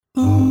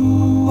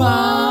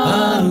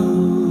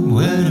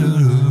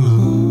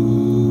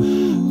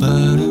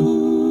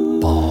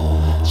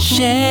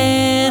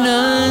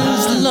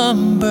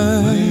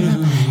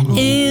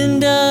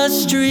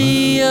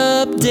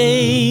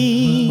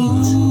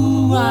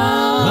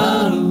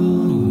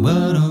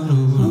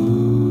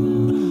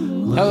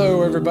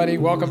everybody.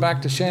 Welcome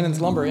back to Shannon's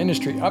Lumber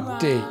Industry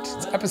Update.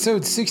 It's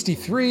episode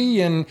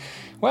 63, and,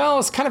 well,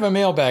 it's kind of a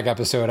mailbag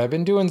episode. I've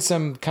been doing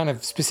some kind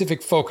of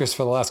specific focus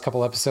for the last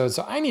couple episodes,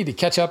 so I need to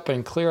catch up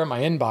and clear up my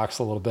inbox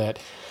a little bit.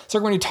 So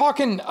we're going to be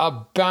talking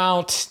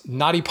about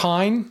knotty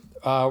pine.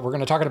 We're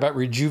going to talk about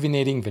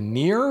rejuvenating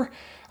veneer,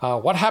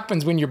 what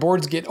happens when your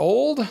boards get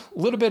old, a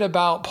little bit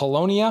about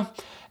paulownia,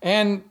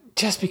 and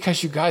just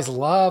because you guys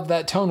love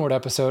that tonewood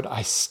episode,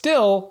 I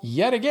still,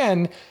 yet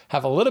again,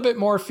 have a little bit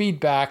more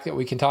feedback that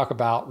we can talk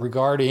about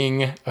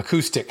regarding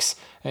acoustics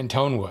and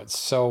tonewoods.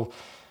 So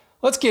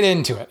let's get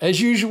into it.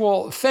 As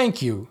usual,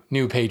 thank you,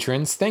 new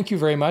patrons. Thank you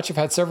very much. I've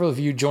had several of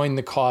you join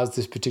the cause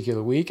this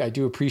particular week. I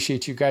do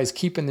appreciate you guys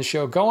keeping the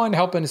show going,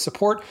 helping to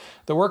support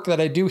the work that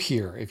I do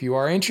here. If you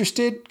are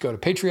interested, go to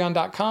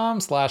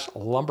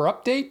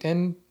patreon.com/lumberupdate,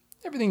 and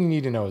everything you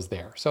need to know is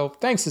there. So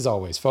thanks as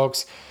always,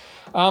 folks.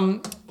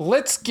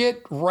 Let's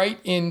get right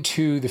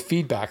into the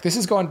feedback. This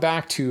is going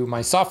back to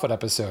my softwood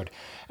episode,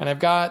 and I've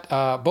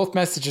got both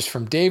messages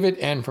from David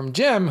and from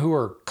Jim who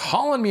are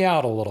calling me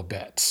out a little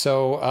bit.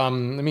 So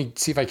let me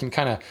see if I can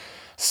kind of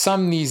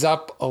sum these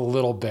up a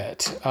little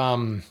bit.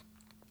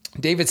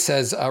 David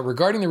says,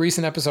 regarding the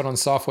recent episode on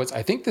softwoods,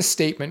 I think the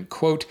statement,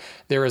 quote,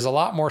 there is a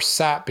lot more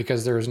sap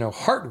because there is no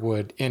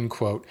heartwood, end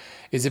quote,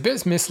 is a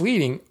bit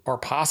misleading or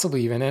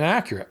possibly even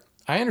inaccurate.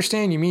 I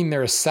understand you mean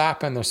there is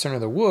sap in the center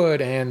of the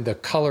wood and the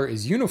color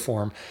is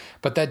uniform,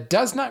 but that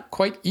does not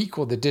quite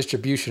equal the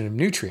distribution of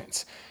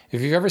nutrients.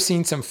 If you've ever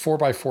seen some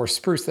 4x4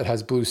 spruce that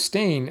has blue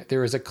stain,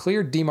 there is a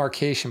clear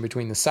demarcation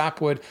between the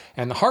sapwood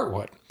and the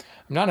heartwood.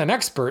 I'm not an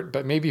expert,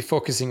 but maybe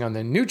focusing on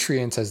the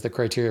nutrients as the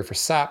criteria for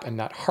sap and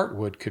not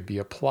heartwood could be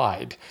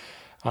applied.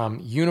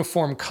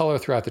 Uniform color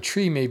throughout the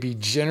tree may be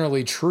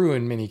generally true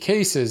in many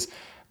cases,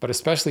 but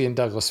especially in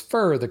Douglas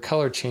fir, the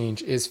color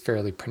change is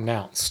fairly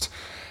pronounced.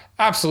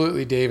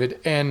 Absolutely,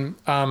 David. And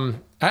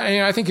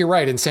I think you're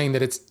right in saying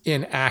that it's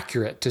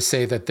inaccurate to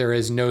say that there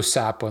is no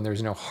sap when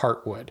there's no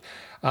heartwood.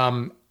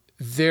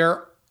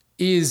 There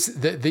is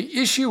the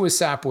issue with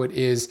sapwood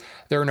is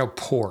there are no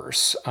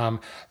pores.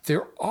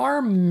 There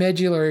are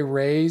medullary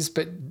rays,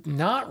 but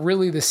not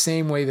really the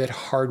same way that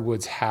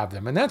hardwoods have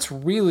them. And that's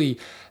really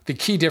the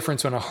key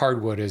difference on a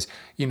hardwood is,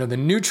 the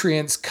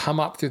nutrients come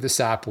up through the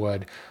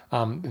sapwood.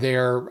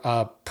 They're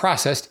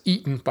processed,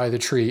 eaten by the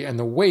tree, and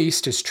the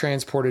waste is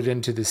transported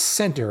into the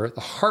center,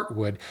 the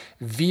heartwood,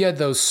 via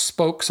those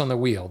spokes on the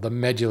wheel, the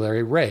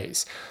medullary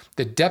rays.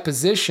 The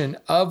deposition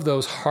of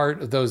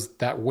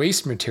that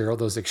waste material,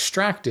 those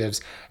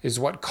extractives, is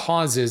what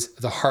causes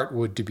the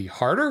heartwood to be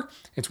harder.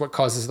 It's what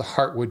causes the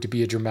heartwood to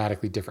be a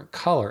dramatically different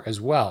color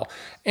as well.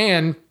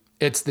 And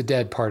it's the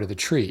dead part of the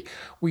tree.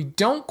 We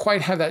don't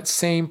quite have that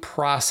same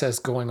process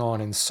going on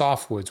in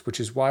softwoods, which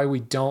is why we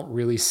don't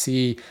really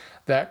see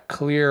that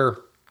clear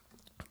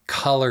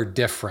color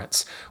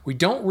difference. We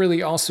don't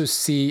really also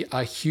see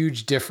a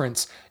huge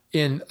difference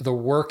in the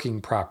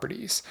working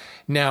properties.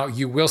 Now,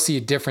 you will see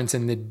a difference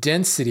in the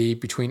density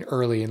between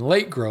early and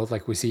late growth,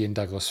 like we see in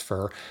Douglas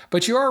fir,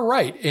 but you are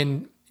right.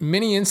 In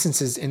many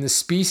instances, in the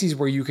species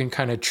where you can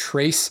kind of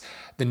trace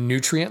the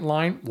nutrient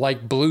line,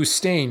 like blue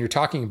stain you're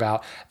talking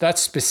about,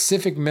 that's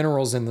specific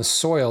minerals in the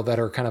soil that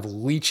are kind of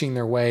leaching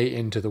their way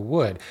into the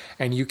wood.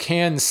 And you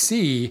can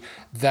see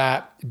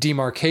that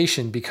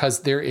demarcation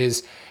because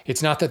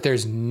it's not that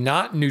there's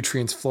not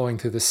nutrients flowing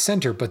through the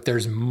center, but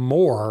there's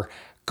more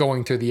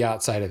going through the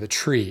outside of the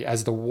tree.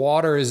 As the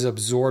water is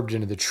absorbed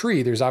into the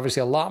tree, there's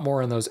obviously a lot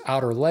more in those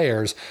outer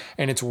layers,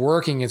 and it's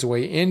working its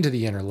way into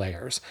the inner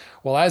layers.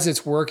 Well, as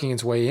it's working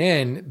its way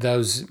in,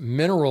 those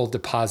mineral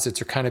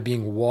deposits are kind of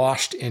being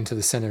washed into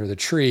the center of the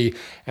tree,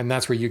 and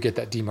that's where you get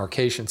that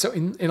demarcation. So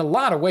in a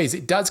lot of ways,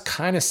 it does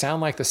kind of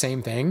sound like the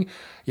same thing.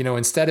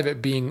 Instead of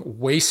it being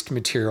waste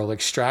material,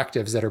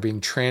 extractives that are being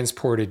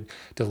transported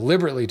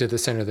deliberately to the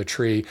center of the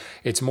tree,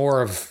 it's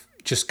more of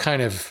just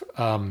kind of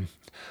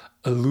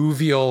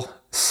alluvial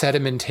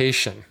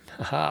sedimentation.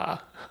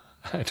 Aha.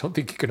 I don't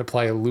think you can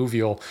apply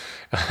alluvial.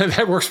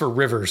 That works for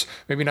rivers,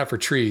 maybe not for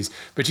trees,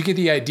 but you get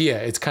the idea.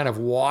 It's kind of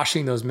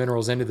washing those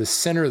minerals into the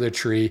center of the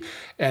tree,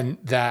 and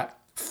that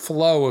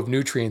flow of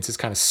nutrients is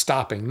kind of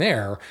stopping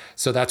there.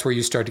 So that's where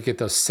you start to get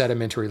those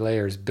sedimentary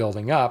layers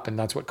building up, and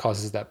that's what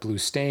causes that blue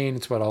stain.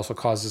 It's what also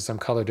causes some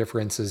color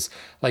differences,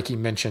 like you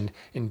mentioned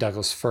in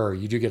Douglas fir.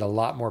 You do get a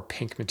lot more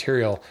pink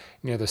material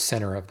near the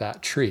center of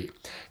that tree.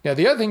 Now,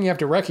 the other thing you have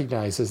to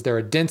recognize is there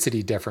are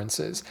density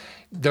differences.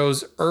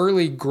 Those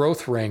early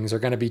growth rings are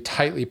going to be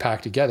tightly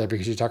packed together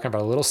because you're talking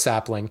about a little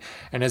sapling,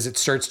 and as it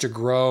starts to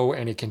grow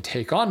and it can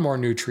take on more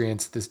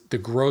nutrients, the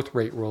growth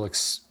rate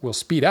will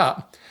speed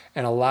up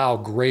and allow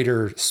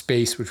greater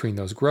space between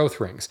those growth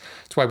rings.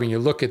 That's why when you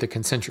look at the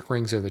concentric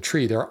rings of the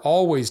tree, they're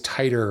always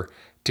tighter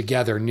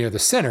together near the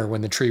center when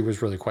the tree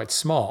was really quite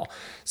small.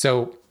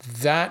 So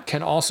that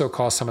can also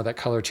cause some of that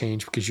color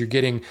change because you're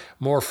getting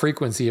more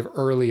frequency of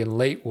early and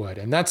late wood.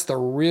 And that's the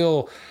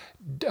real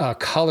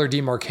color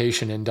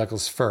demarcation in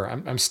Douglas fir.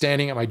 I'm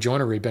standing at my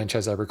joinery bench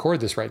as I record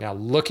this right now,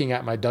 looking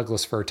at my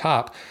Douglas fir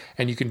top,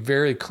 and you can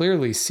very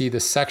clearly see the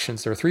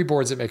sections. There are 3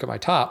 boards that make up my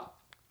top.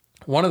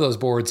 One of those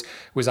boards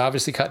was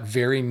obviously cut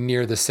very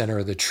near the center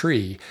of the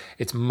tree.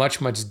 It's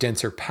much, much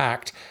denser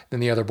packed than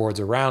the other boards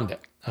around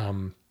it.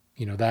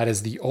 That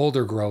is the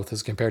older growth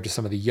as compared to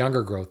some of the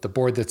younger growth. The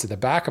board that's at the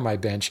back of my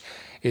bench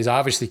is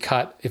obviously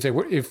cut. If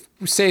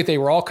they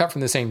were all cut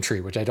from the same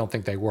tree, which I don't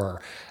think they were,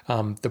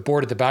 the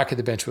board at the back of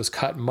the bench was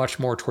cut much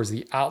more towards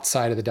the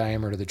outside of the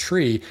diameter of the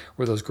tree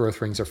where those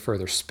growth rings are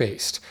further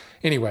spaced.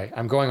 Anyway,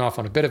 I'm going off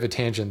on a bit of a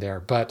tangent there,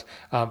 but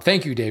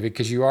thank you, David,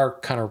 because you are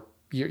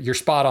you're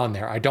spot on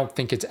there. I don't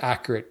think it's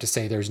accurate to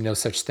say there's no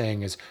such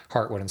thing as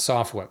heartwood and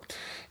softwood.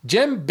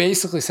 Jim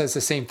basically says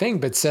the same thing,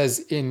 but says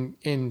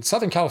in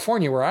Southern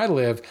California, where I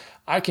live,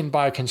 I can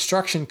buy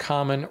construction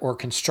common or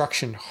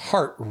construction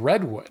heart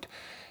redwood.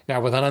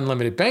 Now, with an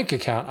unlimited bank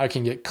account, I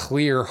can get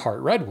clear heart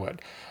redwood.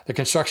 The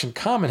construction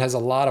common has a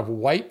lot of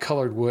white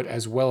colored wood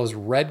as well as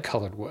red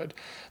colored wood.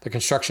 The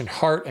construction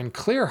heart and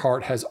clear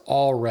heart has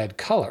all red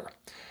color.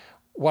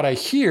 What I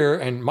hear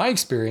and my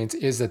experience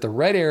is that the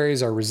red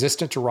areas are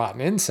resistant to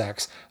rotten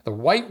insects. The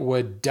white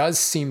wood does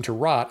seem to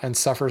rot and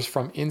suffers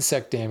from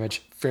insect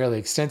damage fairly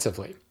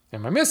extensively.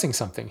 Am I missing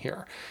something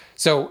here?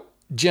 So,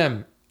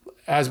 Jim,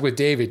 as with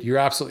David, you're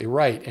absolutely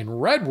right.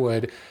 And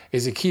redwood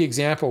is a key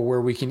example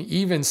where we can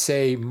even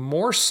say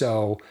more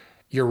so,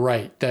 you're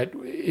right, that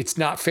it's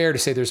not fair to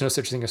say there's no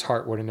such thing as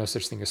heartwood and no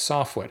such thing as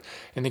softwood.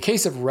 In the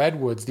case of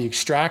redwoods, the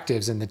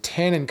extractives and the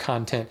tannin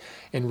content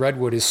in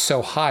redwood is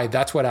so high,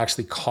 that's what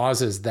actually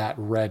causes that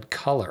red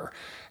color.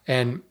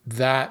 And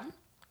that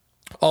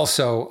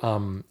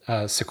also,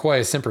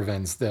 Sequoia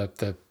sempervirens,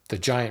 the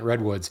giant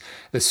redwoods,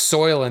 the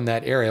soil in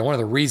that area, one of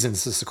the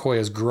reasons the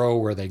sequoias grow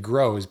where they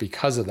grow is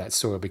because of that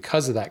soil,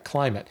 because of that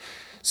climate.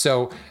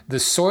 So the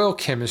soil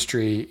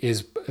chemistry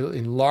is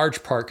in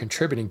large part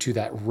contributing to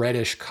that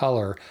reddish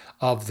color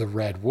of the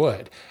red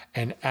wood.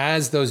 And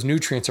as those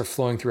nutrients are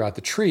flowing throughout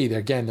the tree,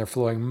 they're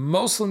flowing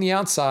mostly on the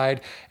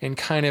outside and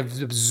kind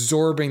of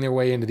absorbing their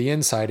way into the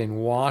inside and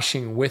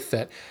washing with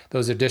it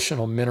those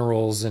additional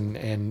minerals and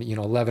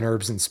 11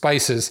 herbs and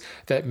spices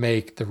that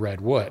make the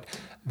red wood.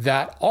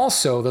 That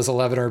also, those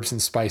 11 herbs and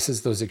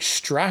spices, those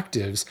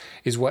extractives,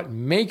 is what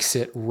makes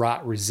it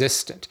rot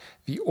resistant.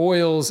 The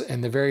oils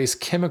and the various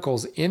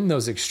chemicals in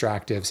those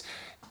extractives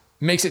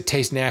makes it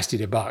taste nasty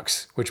to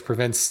bugs, which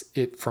prevents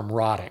it from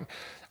rotting.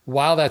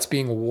 While that's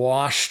being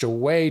washed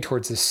away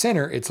towards the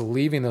center, it's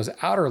leaving those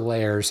outer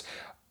layers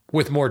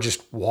with more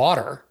just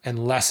water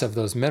and less of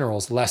those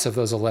minerals, less of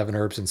those 11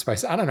 herbs and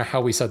spices. I don't know how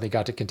we suddenly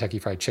got to Kentucky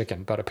Fried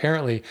Chicken, but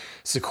apparently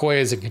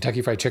sequoias and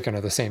Kentucky Fried Chicken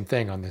are the same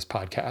thing on this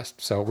podcast.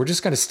 So we're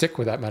just going to stick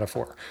with that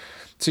metaphor.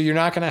 So you're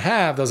not going to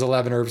have those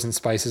 11 herbs and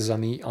spices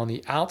on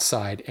the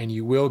outside, and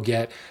you will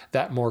get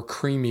that more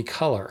creamy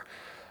color.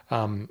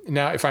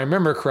 Now, if I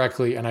remember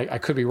correctly, and I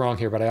could be wrong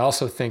here, but I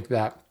also think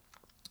that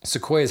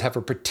sequoias have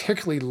a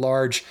particularly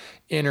large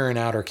inner and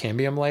outer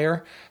cambium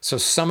layer. So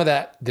some of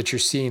that you're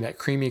seeing, that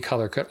creamy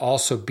color, could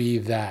also be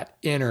that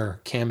inner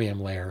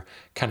cambium layer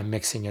kind of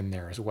mixing in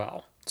there as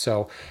well.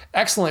 So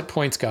excellent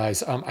points,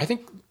 guys. I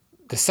think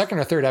the second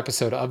or third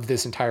episode of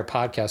this entire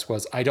podcast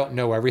was I Don't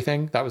Know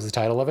Everything. That was the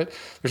title of it.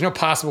 There's no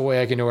possible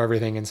way I can know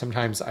everything. And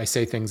sometimes I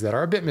say things that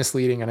are a bit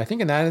misleading. And I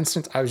think in that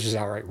instance, I was just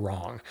outright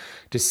wrong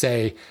to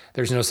say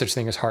there's no such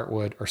thing as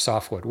heartwood or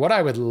softwood. What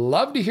I would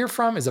love to hear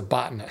from is a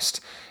botanist.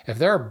 If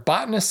there are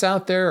botanists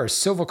out there or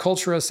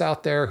silviculturists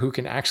out there who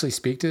can actually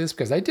speak to this,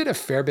 because I did a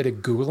fair bit of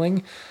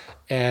Googling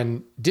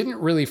and didn't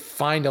really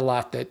find a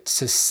lot that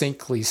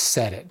succinctly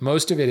said it.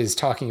 Most of it is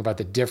talking about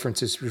the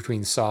differences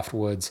between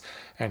softwoods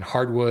and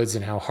hardwoods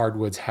and how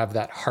hardwoods have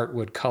that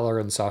heartwood color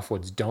and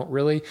softwoods don't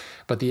really.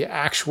 But the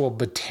actual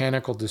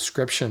botanical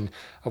description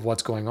of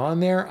what's going on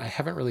there, I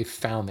haven't really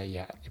found that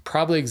yet. It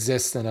probably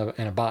exists in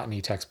a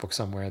botany textbook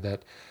somewhere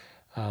that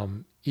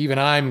even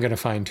I'm going to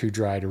find too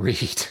dry to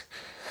read.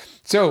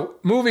 So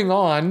moving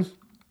on,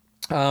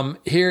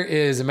 here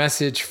is a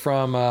message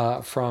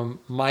from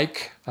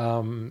Mike.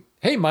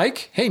 Hey,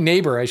 Mike. Hey,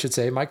 neighbor, I should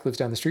say. Mike lives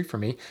down the street from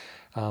me.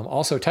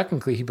 Also,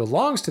 technically, he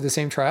belongs to the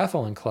same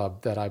triathlon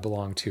club that I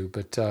belong to,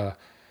 but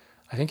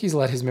I think he's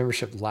let his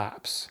membership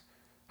lapse.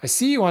 I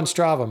see you on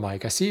Strava,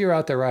 Mike. I see you're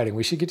out there riding.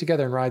 We should get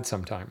together and ride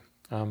sometime.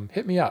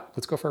 Hit me up.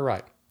 Let's go for a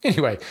ride.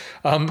 Anyway,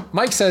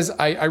 Mike says,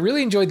 I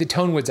really enjoyed the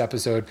Tonewoods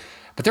episode,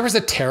 but there was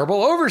a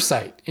terrible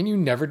oversight, and you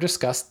never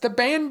discussed the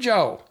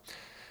banjo.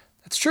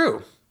 That's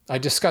true. I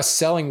discussed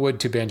selling wood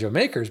to banjo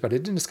makers, but I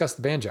didn't discuss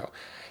the banjo.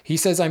 He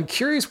says, I'm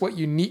curious what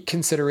unique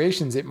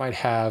considerations it might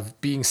have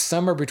being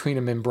somewhere between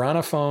a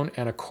membranophone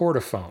and a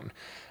chordophone.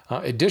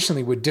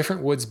 Additionally, would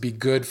different woods be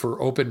good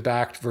for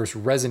open-backed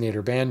versus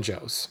resonator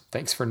banjos?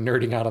 Thanks for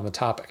nerding out on the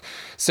topic.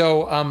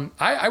 So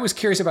I was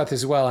curious about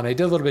this as well, and I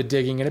did a little bit of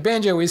digging, and a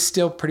banjo is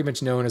still pretty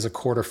much known as a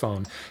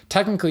chordophone.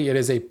 Technically, it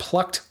is a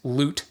plucked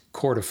lute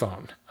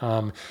chordophone.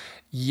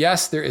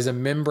 Yes, there is a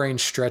membrane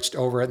stretched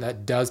over it, and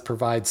that does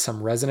provide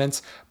some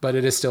resonance, but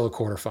it is still a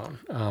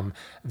chordophone.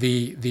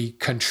 The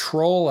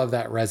control of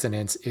that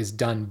resonance is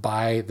done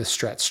by the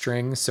stretched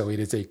string, so it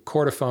is a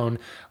chordophone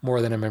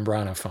more than a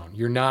membranophone.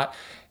 You're not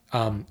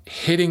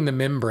hitting the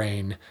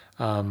membrane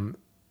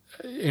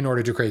in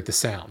order to create the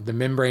sound. The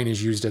membrane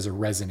is used as a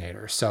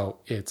resonator, so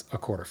it's a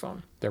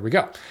quarterphone. There we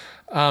go.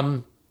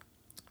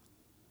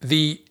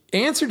 The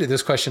answer to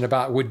this question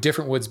about would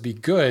different woods be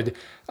good?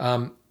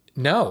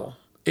 No.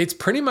 It's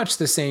pretty much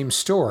the same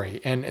story.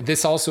 And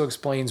this also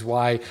explains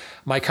why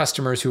my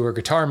customers who are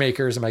guitar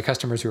makers and my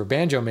customers who are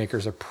banjo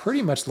makers are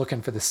pretty much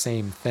looking for the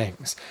same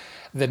things.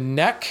 The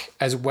neck,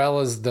 as well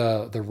as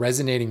the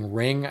resonating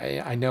ring,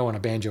 I know on a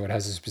banjo it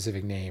has a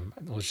specific name.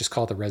 Let's just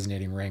call it the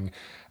resonating ring.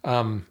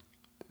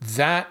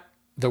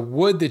 The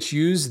wood that's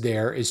used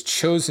there is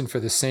chosen for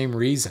the same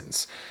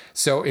reasons.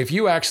 So if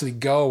you actually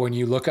go and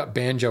you look up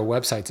banjo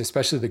websites,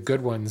 especially the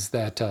good ones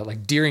that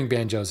like Deering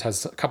Banjos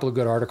has a couple of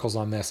good articles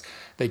on this.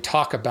 They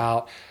talk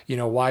about,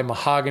 why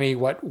mahogany,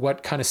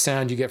 what kind of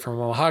sound you get from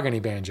a mahogany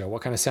banjo,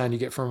 what kind of sound you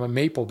get from a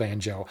maple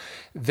banjo.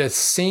 The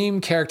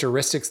same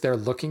characteristics they're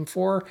looking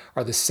for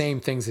are the same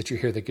things that you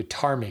hear the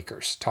guitar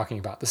makers talking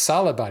about. The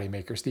solid body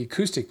makers, the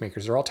acoustic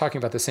makers, they're all talking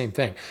about the same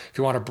thing. If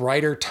you want a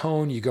brighter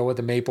tone, you go with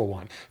the maple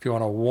one. If you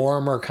want a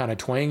warmer, kind of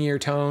twangier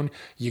tone,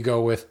 you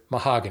go with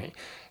mahogany.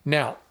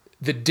 Now,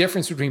 the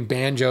difference between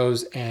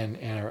banjos and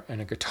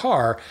a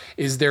guitar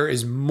is there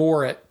is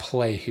more at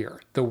play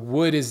here. The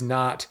wood is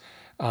not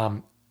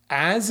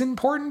as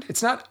important.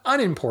 It's not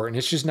unimportant.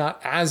 It's just not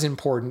as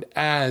important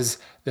as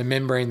the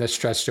membrane that's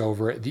stretched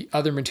over it, the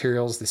other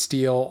materials, the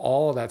steel,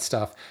 all of that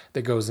stuff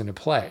that goes into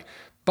play.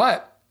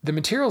 But the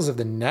materials of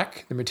the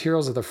neck, the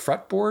materials of the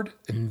fretboard,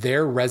 and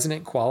their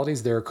resonant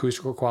qualities, their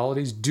acoustical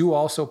qualities, do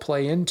also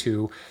play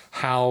into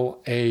how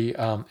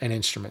an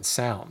instrument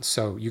sounds.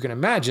 So you can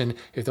imagine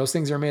if those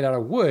things are made out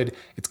of wood,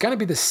 it's going to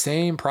be the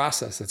same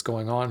process that's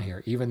going on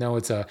here, even though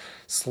it's a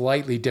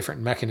slightly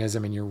different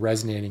mechanism and you're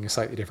resonating a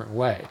slightly different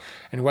way.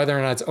 And whether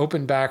or not it's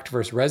open-backed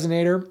versus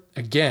resonator,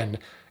 again,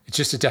 it's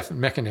just a different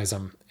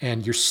mechanism,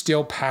 and you're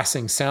still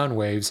passing sound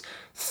waves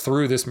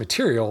through this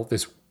material,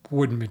 this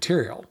wooden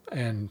material,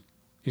 and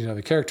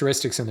the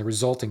characteristics and the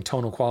resulting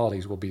tonal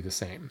qualities will be the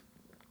same.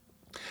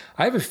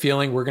 I have a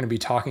feeling we're going to be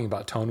talking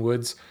about tone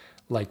woods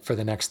like for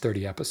the next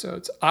 30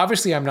 episodes.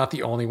 Obviously, I'm not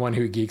the only one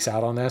who geeks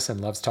out on this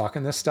and loves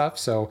talking this stuff.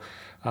 So,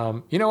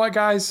 you know what,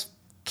 guys?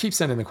 Keep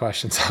sending the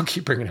questions. I'll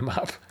keep bringing them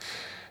up.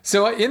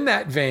 So in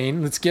that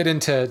vein, let's get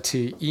into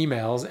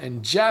emails.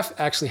 And Jeff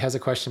actually has a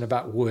question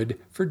about wood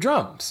for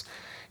drums.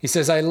 He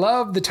says, I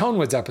love the Tone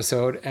Woods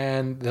episode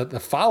and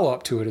the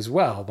follow-up to it as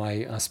well,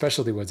 my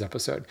Specialty Woods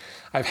episode.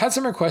 I've had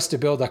some requests to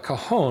build a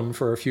cajon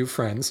for a few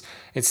friends.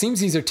 It seems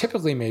these are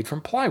typically made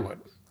from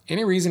plywood.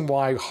 Any reason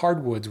why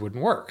hardwoods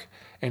wouldn't work?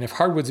 And if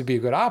hardwoods would be a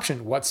good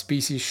option, what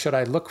species should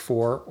I look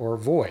for or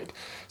avoid?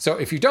 So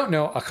if you don't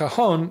know, a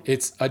cajon,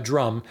 it's a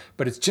drum,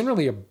 but it's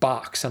generally a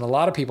box. And a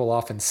lot of people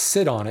often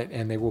sit on it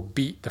and they will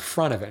beat the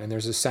front of it. And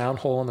there's a sound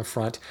hole in the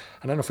front.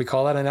 I don't know if we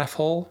call that an F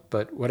hole,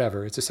 but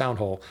whatever, it's a sound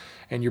hole.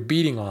 And you're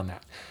beating on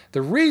that.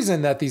 The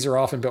reason that these are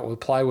often built with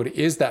plywood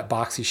is that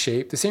boxy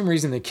shape. The same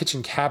reason that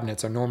kitchen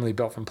cabinets are normally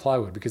built from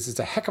plywood, because it's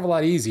a heck of a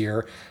lot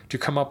easier to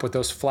come up with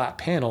those flat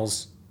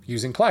panels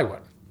using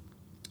plywood.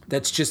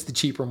 That's just the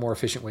cheaper, more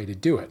efficient way to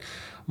do it.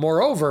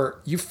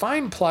 Moreover, you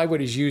find plywood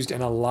is used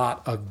in a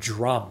lot of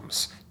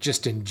drums,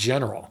 just in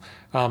general.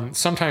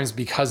 Sometimes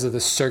because of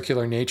the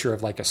circular nature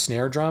of like a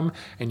snare drum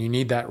and you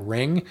need that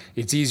ring,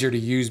 it's easier to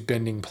use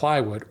bending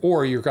plywood,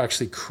 or you're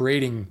actually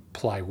creating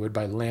plywood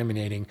by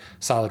laminating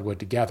solid wood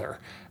together.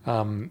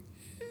 And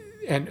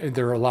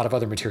there are a lot of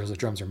other materials that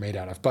drums are made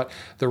out of. But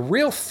the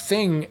real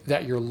thing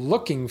that you're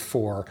looking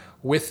for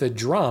with the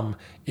drum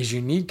is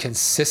you need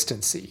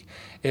consistency.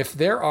 If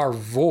there are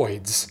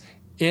voids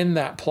in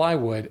that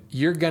plywood,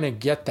 you're going to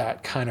get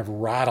that kind of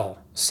rattle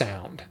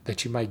sound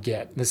that you might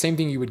get. The same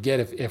thing you would get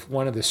if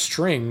one of the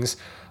strings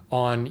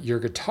on your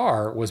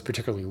guitar was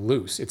particularly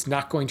loose. It's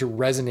not going to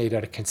resonate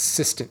at a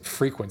consistent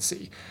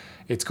frequency.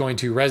 It's going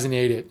to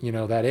resonate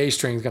at, that A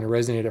string is going to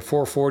resonate at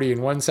 440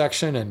 in one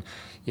section and,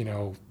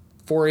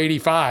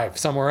 485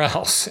 somewhere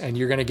else. And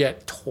you're going to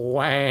get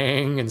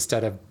twang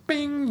instead of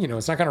bing.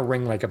 It's not going to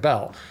ring like a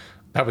bell.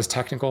 That was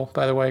technical,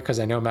 by the way, because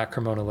I know Matt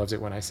Cremona loves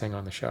it when I sing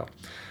on the show.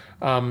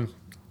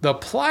 The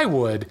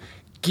plywood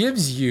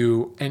gives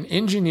you an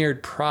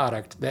engineered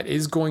product that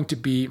is going to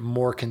be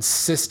more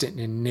consistent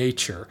in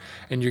nature,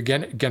 and you're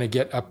going to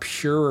get a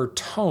purer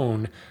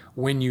tone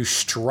when you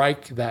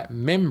strike that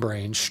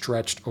membrane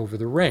stretched over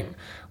the ring,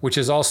 which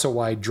is also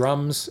why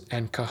drums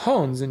and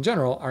cajons in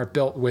general are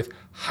built with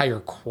higher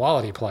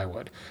quality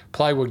plywood.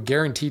 Plywood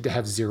guaranteed to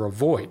have zero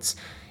voids.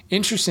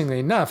 Interestingly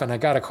enough, and I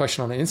got a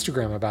question on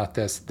Instagram about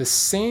this, the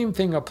same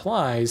thing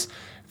applies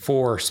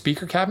for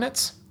speaker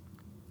cabinets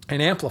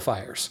and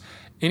amplifiers.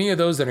 Any of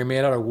those that are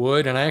made out of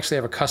wood, and I actually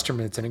have a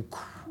customer that's an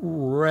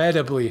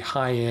incredibly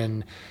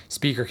high-end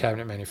speaker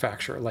cabinet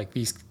manufacturer. Like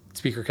these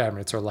speaker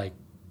cabinets are like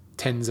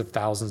tens of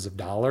thousands of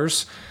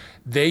dollars.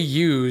 They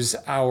use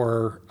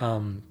our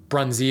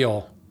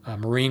Brunzeel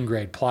marine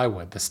grade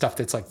plywood, the stuff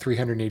that's like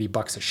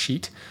 $380 a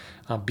sheet.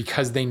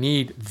 because they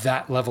need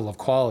that level of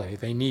quality.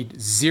 They need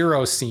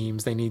zero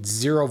seams, they need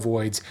zero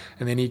voids,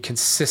 and they need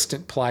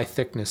consistent ply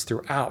thickness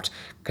throughout.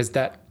 Because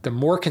the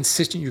more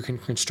consistent you can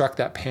construct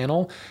that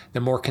panel, the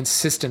more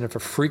consistent of a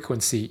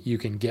frequency you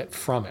can get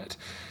from it.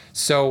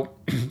 So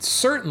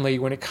certainly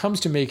when it comes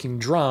to making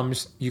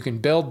drums, you can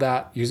build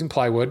that using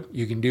plywood.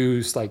 You can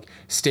do like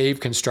stave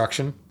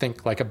construction,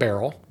 think like a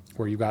barrel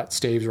where you've got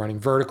staves running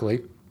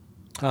vertically.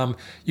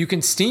 You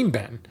can steam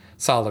bend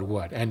solid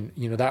wood, and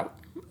that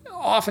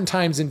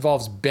oftentimes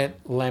involves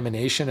bent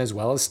lamination as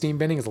well as steam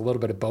bending. There's a little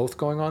bit of both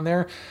going on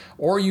there.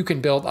 Or you can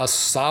build a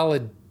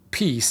solid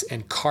piece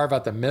and carve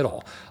out the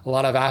middle. A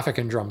lot of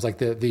African drums, like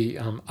the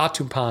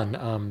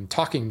Atumpan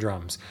talking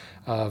drums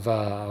of,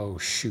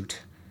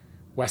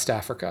 West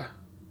Africa.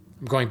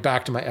 I'm going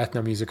back to my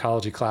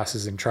ethnomusicology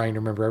classes and trying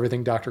to remember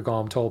everything Dr.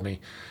 Galm told me.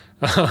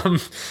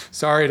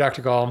 Sorry,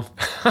 Dr. Galm.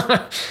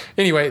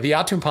 Anyway, the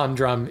Atumpan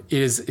drum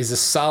is a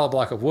solid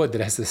block of wood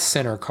that has the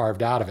center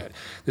carved out of it.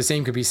 The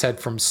same could be said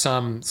from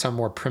some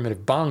more primitive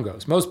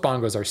bongos. Most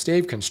bongos are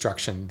stave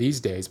construction these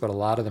days, but a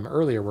lot of them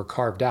earlier were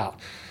carved out.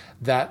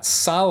 That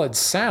solid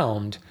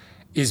sound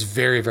is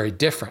very, very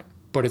different,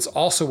 but it's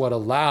also what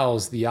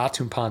allows the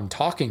Atumpan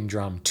talking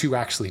drum to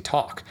actually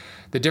talk.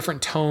 The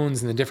different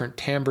tones and the different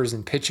timbres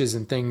and pitches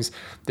and things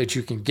that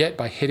you can get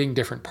by hitting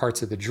different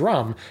parts of the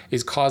drum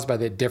is caused by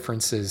the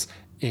differences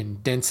in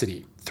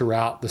density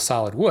throughout the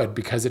solid wood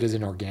because it is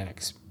an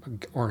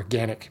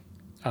organic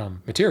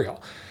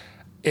material.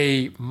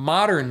 A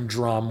modern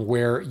drum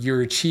where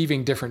you're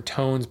achieving different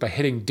tones by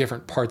hitting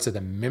different parts of the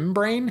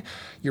membrane,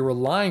 you're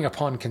relying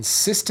upon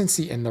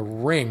consistency in the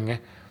ring,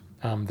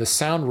 the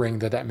sound ring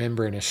that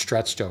membrane is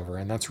stretched over,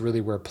 and that's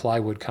really where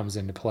plywood comes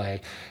into play.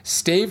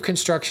 Stave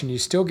construction, you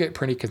still get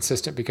pretty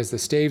consistent because the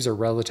staves are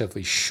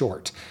relatively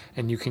short,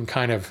 and you can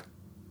kind of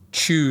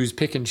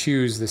pick and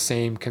choose the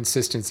same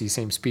consistency,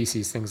 same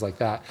species, things like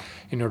that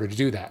in order to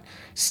do that.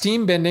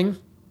 Steam bending,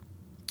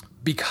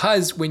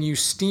 because when you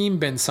steam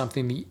bend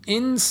something, the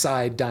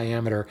inside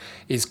diameter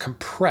is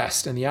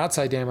compressed and the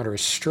outside diameter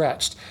is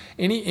stretched.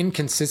 Any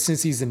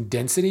inconsistencies in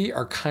density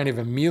are kind of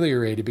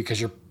ameliorated because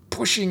you're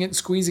pushing it,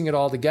 squeezing it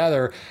all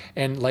together,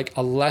 and like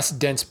a less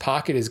dense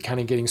pocket is kind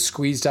of getting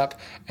squeezed up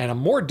and a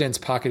more dense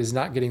pocket is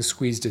not getting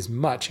squeezed as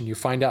much, and you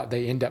find out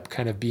they end up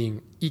kind of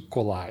being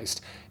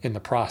equalized in the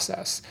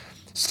process.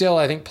 Still,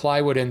 I think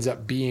plywood ends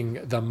up being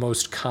the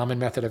most common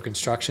method of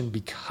construction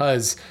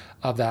because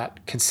of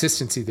that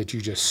consistency that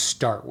you just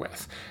start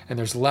with, and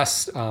there's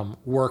less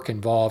work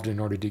involved in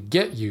order to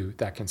get you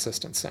that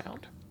consistent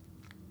sound.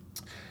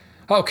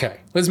 Okay,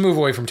 let's move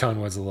away from tone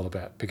woods a little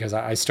bit because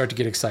I start to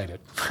get excited.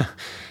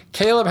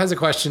 Caleb has a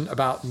question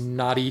about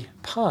knotty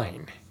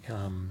pine.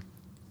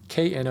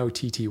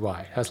 Knotty.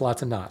 Has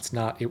lots of knots.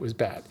 Not, it was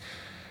bad.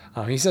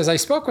 He says, I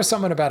spoke with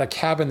someone about a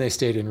cabin they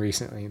stayed in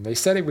recently, and they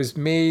said it was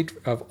made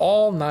of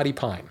all knotty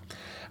pine.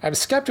 I was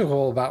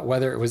skeptical about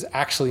whether it was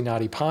actually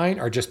knotty pine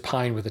or just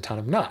pine with a ton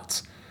of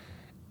knots.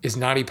 Is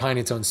knotty pine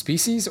its own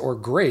species or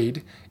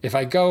grade? If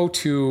I go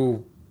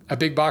to a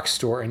big box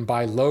store and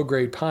buy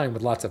low-grade pine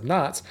with lots of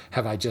knots,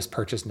 have I just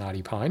purchased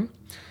knotty pine?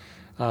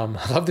 I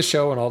love the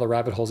show and all the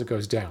rabbit holes it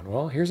goes down.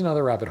 Well, here's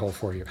another rabbit hole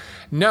for you.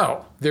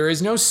 No, there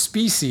is no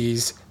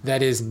species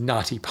that is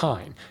knotty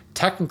pine.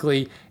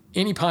 Technically,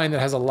 any pine that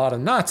has a lot of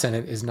knots in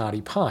it is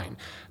knotty pine.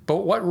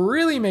 But what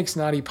really makes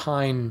knotty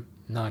pine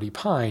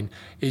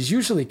is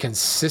usually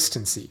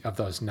consistency of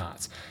those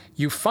knots.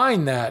 You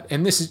find that,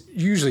 and this is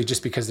usually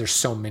just because there's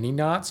so many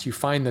knots, you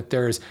find that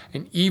there's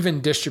an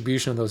even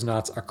distribution of those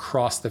knots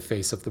across the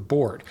face of the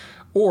board.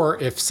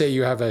 Or if, say,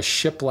 you have a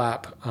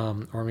shiplap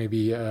or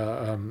maybe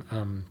a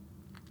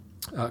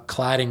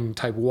cladding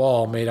type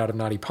wall made out of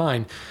knotty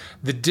pine,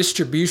 the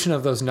distribution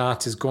of those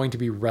knots is going to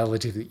be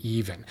relatively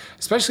even,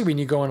 especially when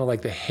you go into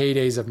like the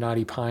heydays of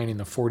knotty pine in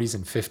the 40s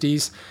and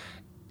 50s.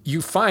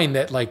 You find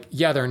that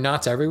there are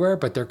knots everywhere,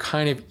 but they're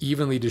kind of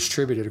evenly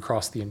distributed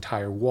across the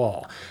entire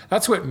wall.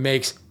 That's what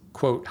makes,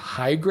 quote,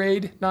 high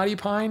grade knotty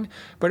pine,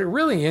 but it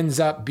really ends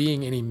up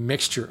being any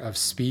mixture of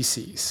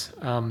species.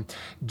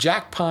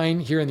 Jack pine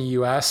here in the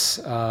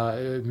US,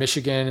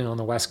 Michigan and on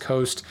the West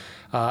Coast,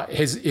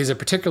 is a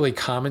particularly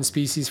common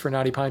species for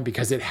knotty pine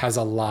because it has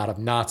a lot of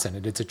knots in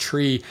it. It's a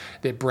tree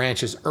that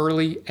branches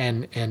early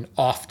and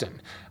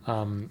often.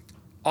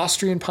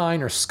 Austrian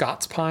pine or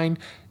Scots pine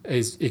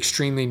is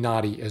extremely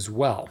knotty as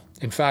well.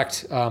 In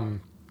fact,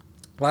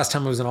 last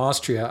time I was in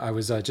Austria, I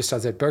was just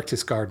outside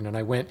Berchtesgaden, and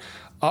I went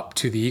up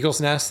to the Eagle's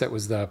Nest. That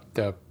was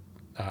the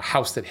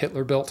house that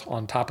Hitler built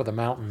on top of the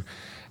mountain.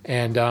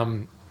 And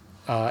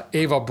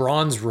Eva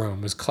Braun's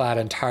room was clad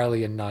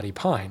entirely in knotty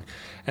pine.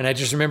 And I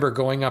just remember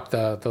going up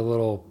the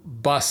little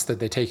bus that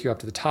they take you up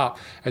to the top.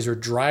 As you're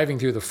driving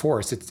through the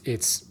forest,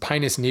 it's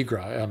Pinus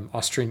nigra,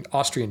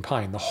 Austrian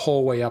pine, the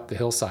whole way up the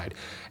hillside.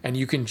 And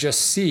you can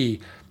just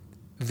see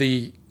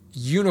the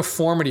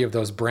uniformity of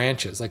those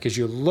branches. Like as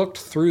you looked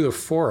through the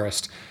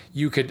forest,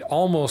 you could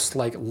almost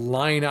like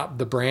line up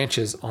the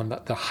branches on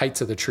the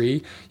heights of the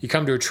tree. You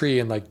come to a tree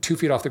and like 2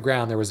 feet off the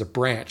ground, there was a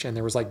branch, and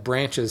there was like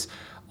branches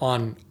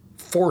on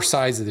 4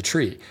 sides of the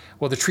tree.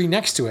 Well, the tree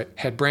next to it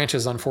had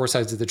branches on 4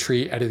 sides of the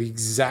tree at the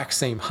exact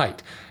same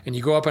height. And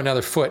you go up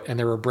another foot and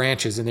there were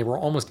branches and they were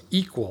almost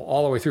equal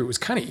all the way through. It was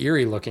kind of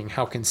eerie looking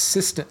how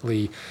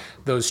consistently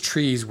those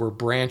trees were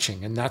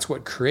branching. And that's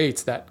what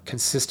creates that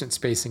consistent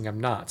spacing of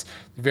knots.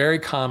 Very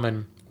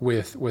common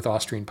with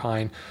Austrian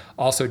pine,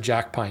 also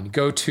jack pine.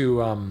 Go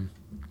to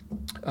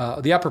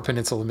the Upper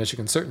Peninsula of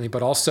Michigan, certainly,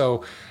 but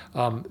also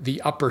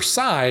the upper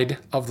side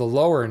of the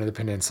lower end of the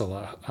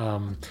peninsula,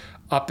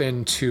 up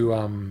into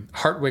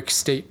Hartwick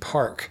State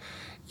Park.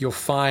 You'll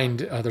find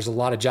there's a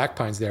lot of jack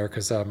pines there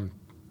because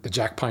the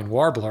jack pine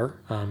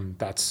warbler,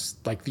 that's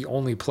like the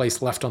only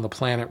place left on the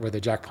planet where the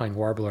jack pine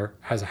warbler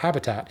has a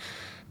habitat,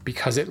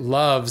 because it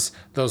loves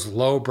those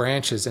low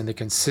branches and the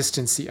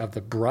consistency of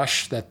the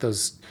brush that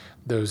those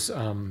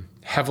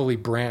heavily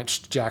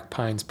branched jack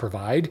pines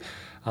provide.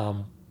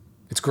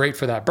 It's great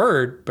for that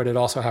bird, but it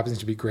also happens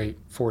to be great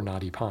for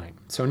knotty pine.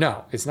 So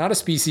no, it's not a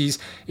species.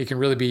 It can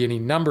really be any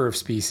number of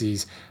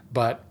species,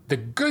 but the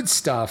good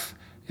stuff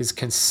is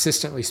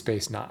consistently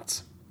spaced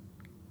knots.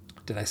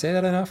 Did I say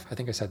that enough? I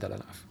think I said that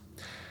enough.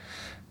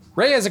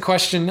 Ray has a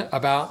question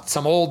about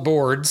some old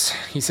boards.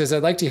 He says,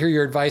 I'd like to hear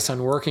your advice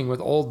on working with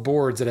old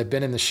boards that have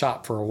been in the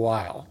shop for a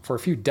while, for a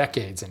few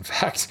decades, in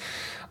fact.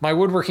 My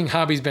woodworking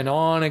hobby's been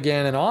on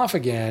again and off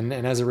again,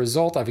 and as a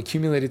result, I've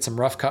accumulated some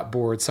rough cut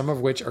boards, some of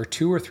which are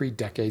 2 or 3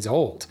 decades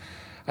old.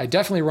 I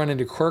definitely run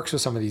into quirks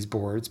with some of these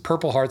boards.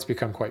 Purple Hearts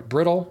become quite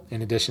brittle,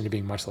 in addition to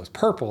being much less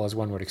purple, as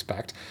one would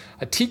expect.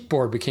 A teak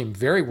board became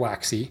very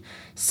waxy.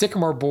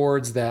 Sycamore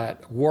boards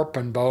that warp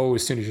and bow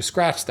as soon as you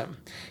scratch them.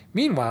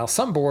 Meanwhile,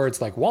 some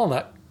boards, like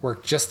walnut,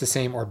 work just the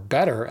same or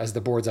better as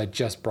the boards I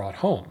just brought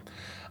home.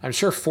 I'm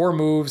sure 4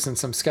 moves and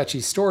some sketchy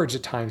storage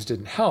at times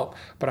didn't help,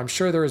 but I'm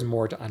sure there is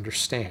more to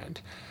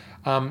understand.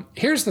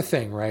 Here's the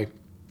thing, right?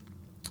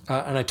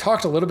 And I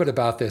talked a little bit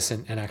about this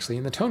and actually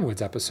in the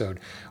Tonewoods episode,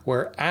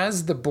 where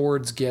as the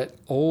boards get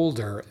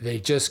older, they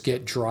just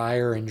get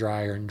drier and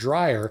drier and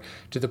drier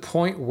to the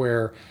point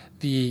where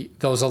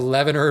those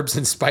 11 herbs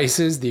and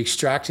spices, the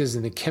extractives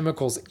and the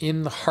chemicals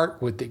in the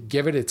heartwood that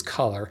give it its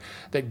color,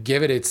 that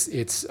give it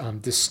its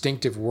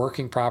distinctive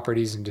working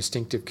properties and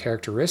distinctive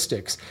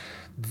characteristics,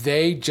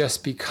 they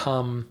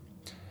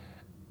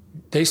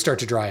start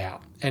to dry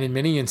out. And in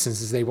many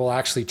instances, they will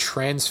actually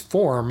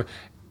transform,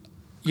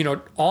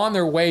 on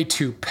their way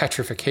to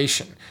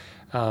petrification.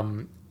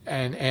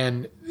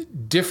 And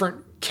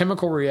different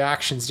chemical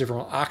reactions,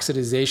 different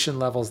oxidization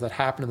levels that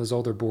happen in those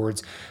older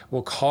boards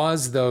will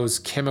cause those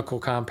chemical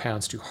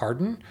compounds to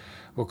harden,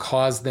 will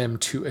cause them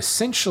to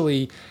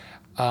essentially,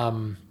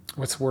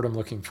 what's the word I'm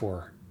looking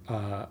for?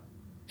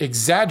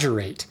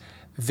 Exaggerate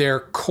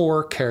their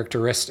core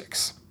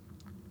characteristics.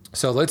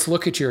 So let's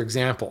look at your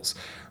examples.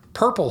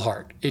 Purple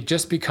Heart, it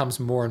just becomes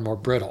more and more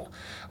brittle.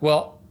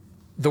 Well,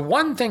 the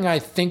one thing I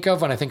think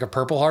of when I think of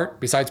Purple Heart,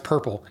 besides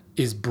purple,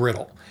 is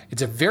brittle.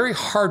 It's a very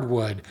hard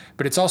wood,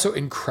 but it's also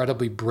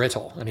incredibly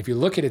brittle. And if you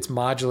look at its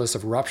modulus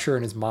of rupture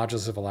and its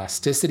modulus of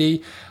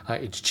elasticity,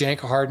 its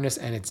Janka hardness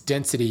and its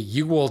density,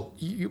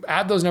 you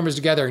add those numbers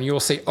together and you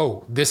will say,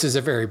 oh, this is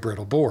a very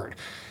brittle board.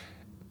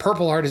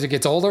 Purple Heart, as it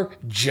gets older,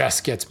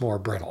 just gets more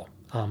brittle.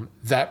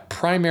 That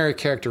primary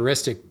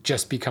characteristic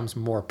just becomes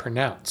more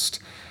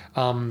pronounced.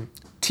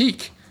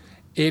 Teak,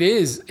 it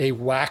is a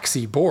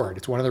waxy board.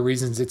 It's one of the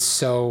reasons it's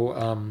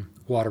so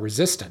water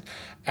resistant.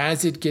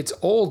 As it gets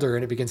older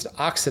and it begins to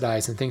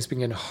oxidize and things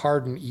begin to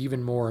harden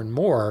even more and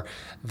more,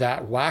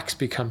 that wax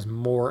becomes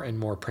more and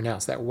more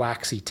pronounced. That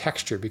waxy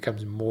texture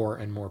becomes more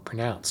and more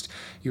pronounced.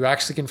 You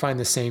actually can find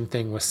the same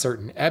thing with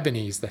certain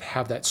ebonies that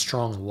have that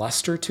strong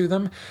luster to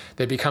them.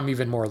 They become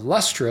even more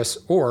lustrous,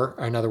 or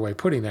another way of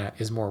putting that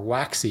is more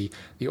waxy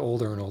the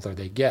older and older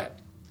they get.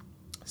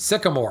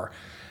 Sycamore.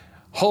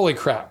 Holy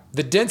crap.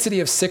 The density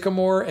of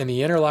sycamore and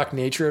the interlock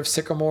nature of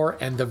sycamore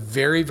and the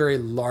very, very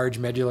large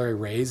medullary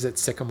rays that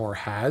sycamore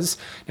has.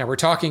 Now, we're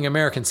talking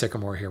American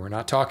sycamore here. We're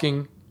not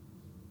talking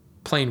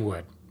plain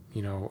wood,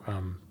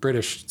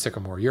 British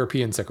sycamore,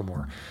 European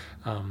sycamore.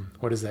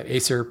 What is that?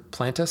 Acer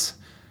plantus?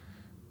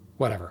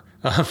 Whatever.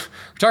 We're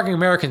talking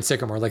American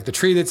sycamore, like the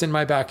tree that's in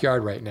my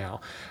backyard right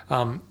now.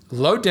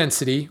 Low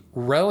density,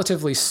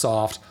 relatively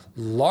soft,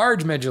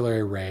 large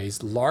medullary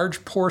rays,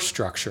 large pore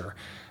structure.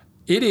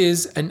 It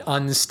is an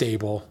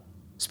unstable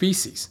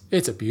species.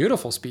 It's a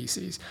beautiful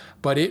species,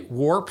 but it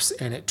warps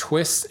and it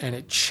twists and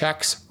it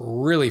checks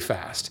really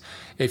fast.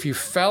 If you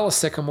fell a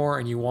sycamore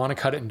and you want to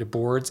cut it into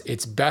boards,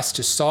 it's best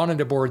to saw it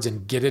into boards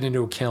and get it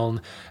into a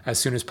kiln as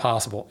soon as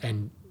possible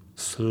and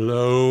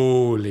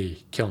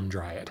slowly kiln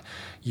dry it.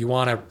 You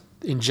want to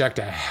inject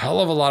a hell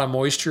of a lot of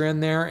moisture in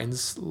there and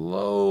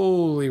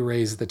slowly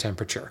raise the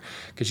temperature,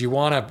 because you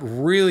want to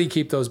really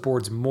keep those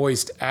boards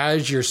moist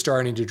as you're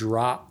starting to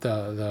drop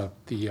as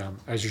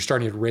you're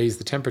starting to raise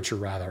the temperature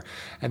rather,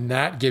 and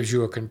that gives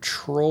you a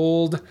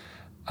controlled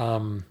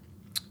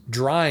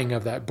drying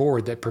of that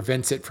board that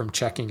prevents it from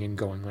checking and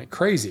going like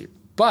crazy.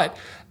 But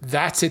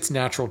that's its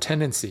natural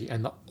tendency.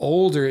 And the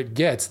older it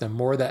gets, the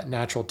more that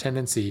natural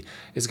tendency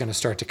is going to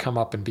start to come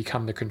up and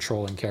become the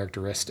controlling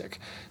characteristic.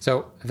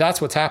 So that's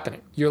what's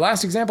happening. Your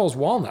last example is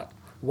walnut.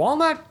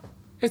 Walnut,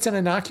 it's an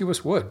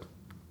innocuous wood.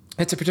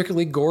 It's a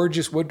particularly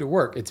gorgeous wood to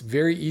work. It's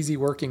very easy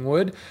working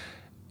wood.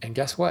 And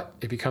guess what?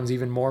 It becomes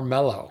even more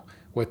mellow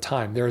with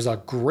time. There's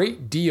a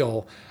great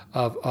deal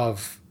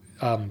of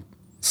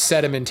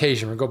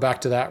sedimentation, we'll go back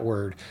to that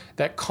word,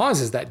 that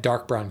causes that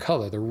dark brown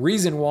color. The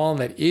reason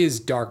walnut is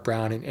dark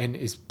brown and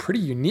is pretty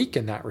unique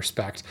in that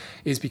respect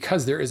is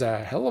because there is a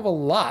hell of a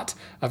lot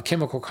of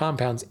chemical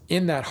compounds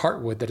in that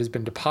heartwood that has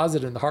been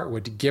deposited in the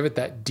heartwood to give it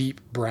that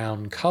deep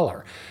brown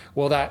color.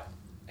 Well, that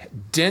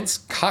dense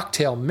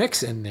cocktail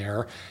mix in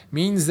there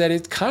means that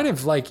it's kind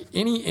of like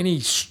any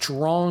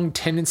strong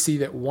tendency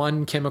that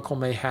one chemical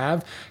may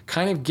have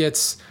kind of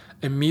gets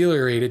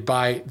ameliorated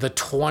by the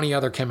 20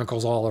 other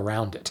chemicals all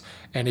around it.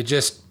 And it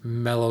just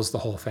mellows the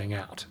whole thing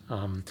out.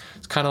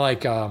 It's kind of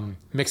like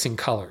mixing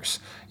colors.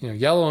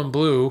 Yellow and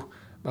blue,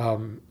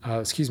 yellow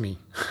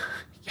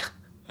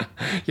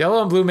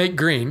and blue make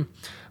green,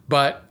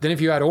 but then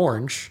if you add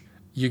orange,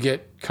 you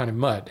get kind of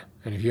mud.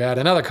 And if you add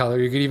another color,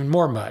 you get even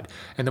more mud.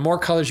 And the more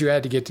colors you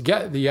add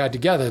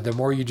together, the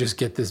more you just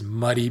get this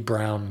muddy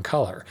brown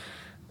color.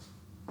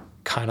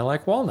 Kind of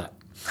like walnut.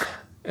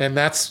 And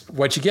that's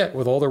what you get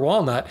with older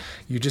walnut.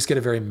 You just get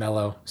a very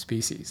mellow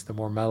species. The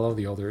more mellow,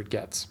 the older it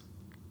gets.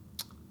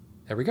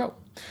 There we go.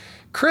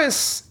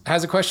 Chris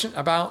has a question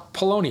about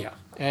Paulownia.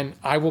 And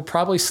I will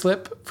probably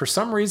slip. For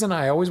some reason,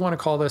 I always want to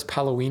call this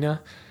Paulownia.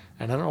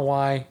 And I don't know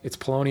why it's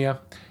Paulownia.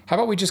 How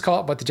about we just call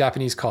it what the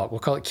Japanese call it? We'll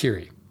call it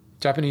Kiri.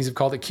 Japanese have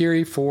called it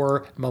Kiri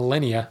for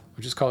millennia.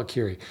 We'll just call it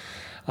Kiri.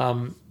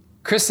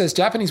 Chris says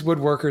Japanese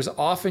woodworkers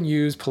often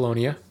use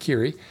Paulownia,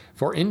 Kiri,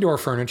 for indoor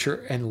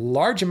furniture, and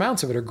large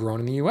amounts of it are grown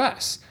in the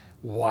U.S.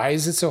 Why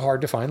is it so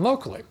hard to find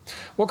locally?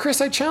 Well,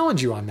 Chris, I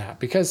challenge you on that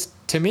because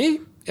to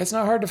me, it's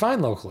not hard to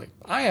find locally.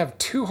 I have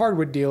 2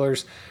 hardwood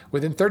dealers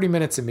within 30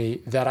 minutes of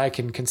me that I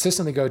can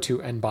consistently go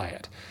to and buy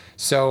it.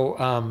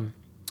 So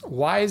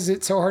why is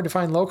it so hard to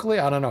find locally?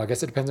 I don't know. I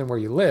guess it depends on where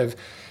you live.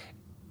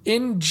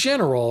 In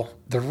general,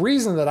 the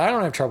reason that I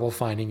don't have trouble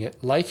finding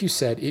it, like you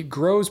said, it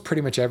grows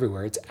pretty much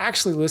everywhere. It's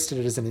actually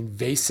listed as an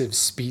invasive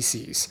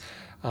species.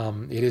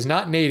 It is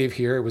not native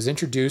here. It was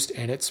introduced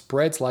and it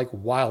spreads like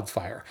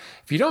wildfire.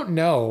 If you don't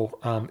know,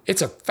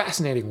 it's a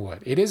fascinating wood.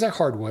 It is a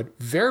hardwood,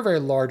 very,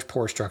 very large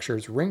pore structure.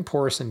 It's ring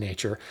porous in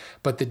nature,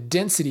 but the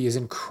density is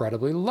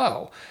incredibly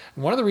low.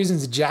 And one of the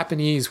reasons the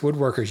Japanese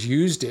woodworkers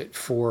used it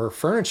for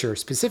furniture,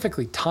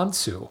 specifically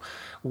tansu,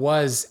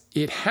 was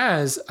it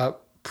has a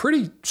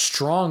pretty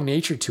strong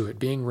nature to it,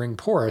 being ring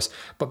porous,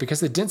 but because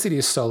the density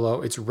is so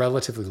low, it's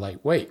relatively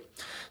lightweight.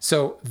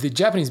 So the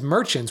Japanese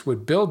merchants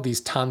would build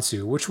these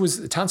tansu,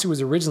 tansu was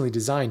originally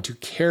designed to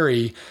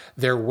carry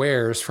their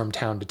wares from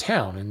town to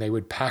town, and they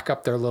would pack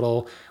up their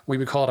little, we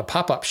would call it a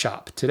pop-up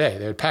shop today.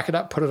 They would pack it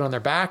up, put it on their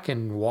back,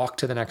 and walk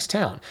to the next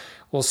town.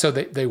 Well, so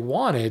they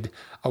wanted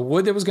a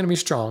wood that was going to be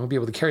strong, be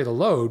able to carry the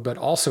load, but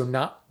also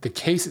not, the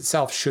case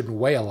itself shouldn't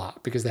weigh a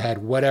lot because they had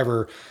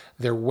whatever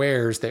their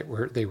wares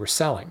that they were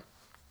selling.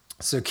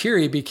 So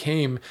Kiri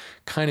became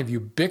kind of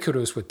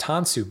ubiquitous with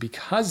tansu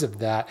because of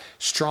that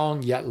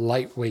strong yet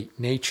lightweight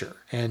nature.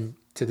 And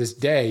to this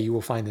day, you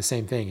will find the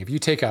same thing. If you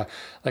take a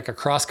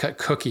crosscut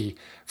cookie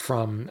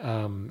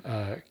from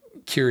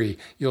Kiri,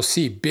 you'll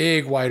see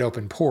big wide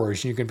open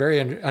pores. And you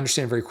can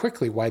understand very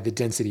quickly why the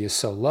density is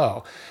so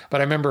low.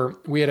 But I remember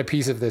we had a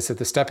piece of this at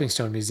the Stepping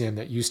Stone Museum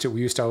that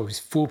we used to always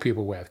fool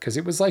people with because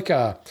it was like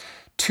a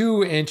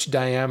 2-inch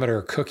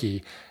diameter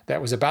cookie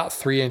that was about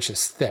 3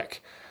 inches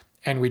thick.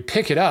 And we'd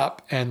pick it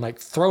up and like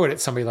throw it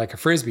at somebody like a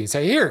Frisbee and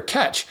say, here,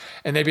 catch.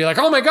 And they'd be like,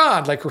 oh my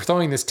God, like we're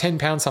throwing this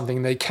 10-pound something.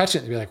 And they catch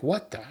it and they'd be like,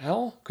 what the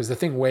hell? Because the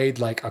thing weighed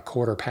like a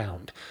quarter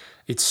pound.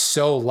 It's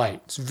so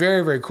light. It's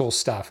very, very cool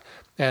stuff.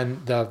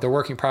 And the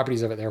working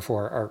properties of it,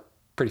 therefore, are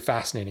pretty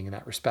fascinating in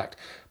that respect.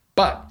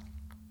 But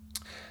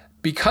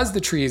because the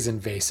tree is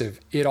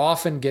invasive, it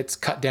often gets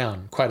cut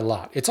down quite a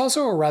lot. It's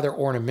also a rather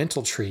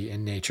ornamental tree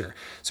in nature.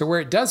 So where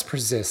it does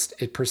persist,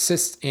 it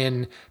persists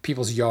in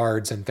people's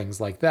yards and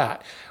things like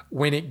that.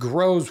 When it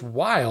grows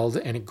wild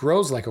and it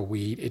grows like a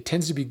weed, it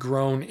tends to be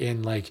grown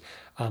in like,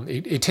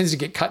 it tends to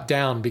get cut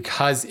down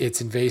because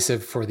it's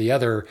invasive for the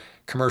other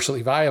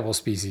commercially viable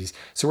species.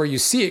 So where you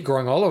see it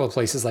growing all over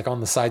places, like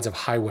on the sides of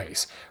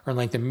highways or in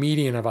like the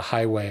median of a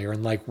highway or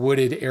in like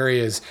wooded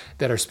areas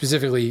that are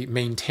specifically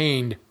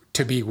maintained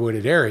to be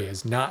wooded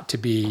areas, not to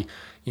be,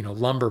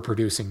 lumber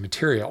producing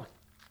material.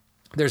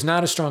 There's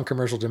not a strong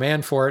commercial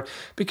demand for it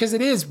because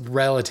it is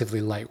relatively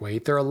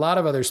lightweight. There are a lot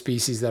of other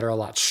species that are a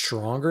lot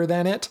stronger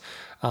than it.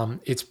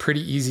 It's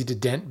pretty easy to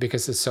dent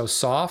because it's so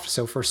soft.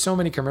 So for so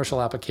many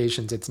commercial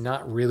applications, it's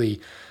not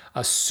really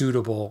a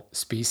suitable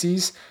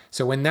species.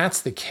 So when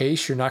that's the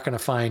case, you're not going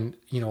to find,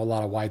 a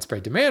lot of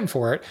widespread demand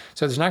for it.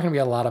 So there's not going to be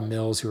a lot of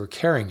mills who are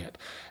carrying it.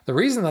 The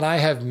reason that I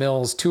have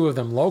mills, 2 of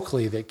them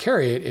locally that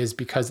carry it is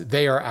because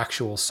they are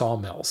actual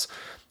sawmills.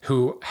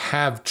 who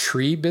have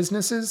tree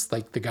businesses,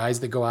 like the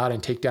guys that go out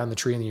and take down the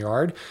tree in the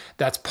yard.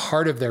 That's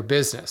part of their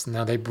business.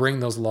 Now they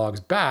bring those logs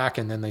back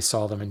and then they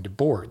saw them into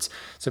boards.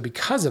 So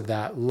because of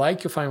that,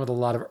 like you'll find with a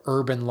lot of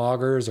urban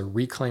loggers or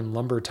reclaimed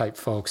lumber type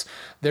folks,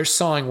 they're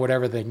sawing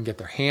whatever they can get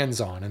their hands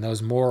on. And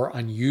those more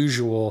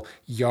unusual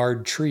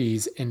yard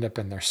trees end up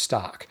in their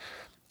stock.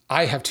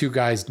 I have two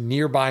guys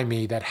nearby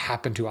me that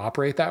happen to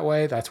operate that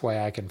way. That's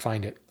why I can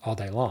find it all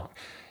day long.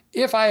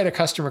 If I had a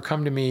customer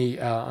come to me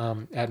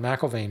at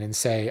McIlvaine and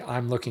say,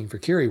 I'm looking for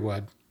kiri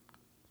wood,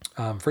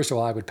 first of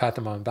all, I would pat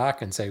them on the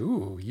back and say,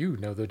 ooh, you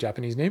know the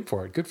Japanese name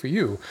for it. Good for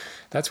you.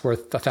 That's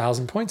worth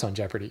 1,000 points on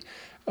Jeopardy.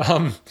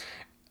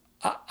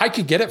 I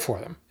could get it for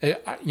them.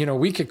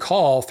 We could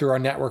call through our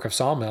network of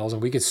sawmills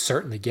and we could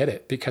certainly get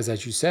it because,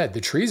 as you said,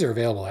 the trees are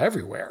available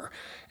everywhere.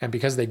 And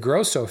because they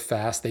grow so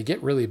fast, they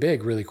get really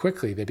big really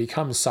quickly. They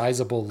become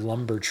sizable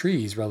lumber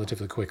trees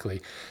relatively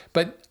quickly.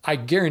 But I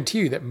guarantee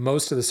you that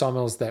most of the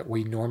sawmills that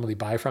we normally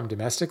buy from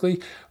domestically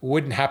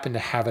wouldn't happen to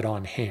have it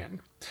on hand.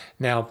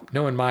 Now,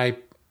 knowing my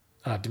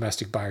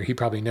domestic buyer, he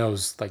probably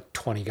knows like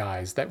 20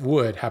 guys that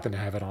would happen to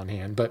have it on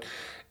hand. But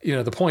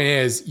the point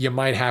is, you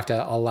might have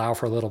to allow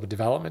for a little bit of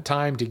development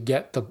time to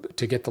get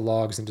the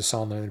logs into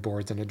sawmill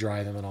boards and to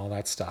dry them and all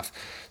that stuff.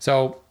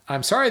 So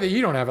I'm sorry that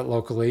you don't have it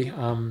locally.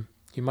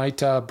 You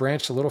might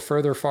branch a little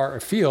further far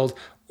afield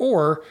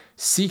or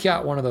seek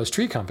out one of those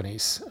tree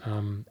companies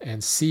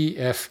and see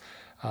if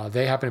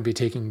they happen to be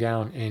taking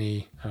down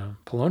any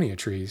Paulownia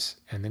trees,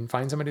 and then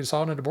find somebody to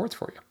saw it into boards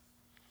for you.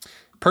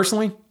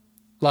 Personally,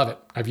 love it.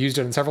 I've used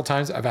it several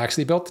times. I've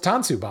actually built the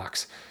Tansu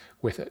box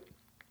with it,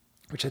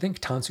 which I think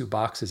Tansu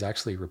box is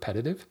actually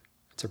repetitive.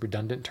 It's a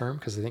redundant term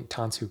because I think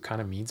Tansu kind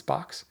of means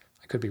box.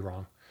 I could be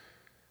wrong.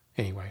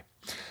 Anyway,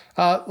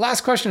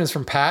 last question is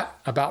from Pat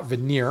about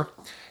veneer.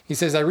 He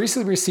says, I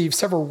recently received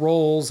several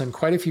rolls and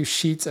quite a few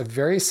sheets of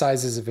various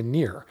sizes of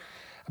veneer,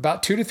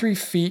 about 2 to 3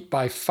 feet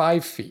by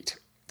 5 feet,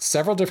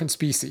 several different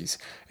species.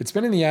 It's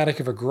been in the attic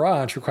of a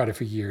garage for quite a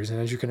few years,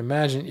 and as you can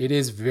imagine, it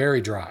is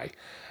very dry.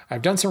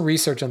 I've done some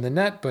research on the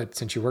net, but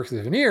since you work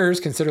with veneers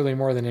considerably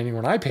more than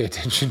anyone I pay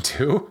attention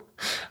to,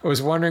 I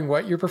was wondering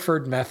what your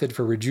preferred method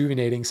for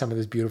rejuvenating some of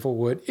this beautiful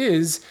wood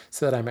is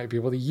so that I might be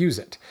able to use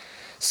it.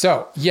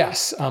 So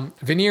yes,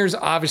 veneers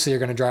obviously are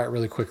going to dry out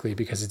really quickly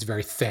because it's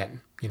very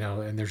thin,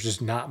 and there's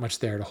just not much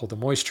there to hold the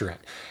moisture in.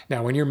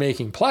 Now, when you're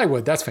making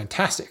plywood, that's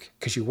fantastic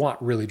because you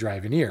want really dry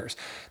veneers.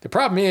 The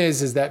problem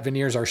is that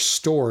veneers are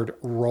stored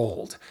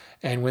rolled.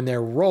 And when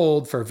they're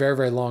rolled for a very,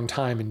 very long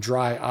time and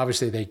dry,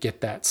 obviously they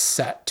get that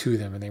set to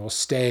them and they will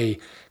stay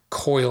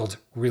coiled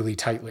really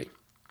tightly.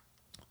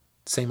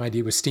 Same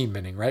idea with steam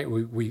bending, right?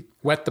 We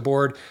wet the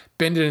board,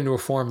 bend it into a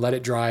form, let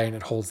it dry, and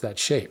it holds that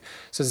shape.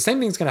 So the same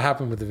thing's going to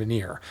happen with the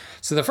veneer.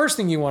 So the first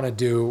thing you want to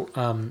do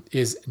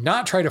is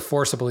not try to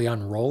forcibly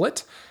unroll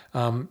it.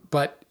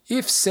 But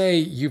if, say,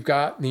 you've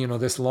got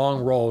this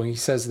long roll, and he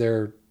says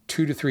they're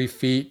 2 to 3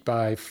 feet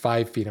by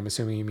 5 feet. I'm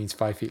assuming he means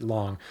 5 feet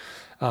long.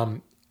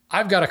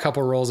 I've got a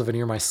couple rolls of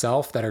veneer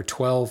myself that are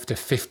 12 to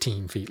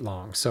 15 feet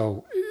long.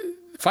 So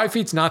 5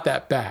 feet's not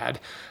that bad.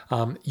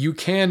 You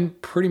can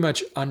pretty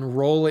much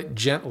unroll it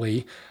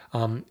gently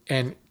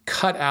and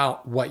cut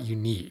out what you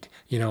need.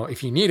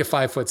 If you need a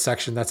 5-foot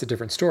section, that's a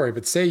different story.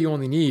 But say you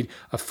only need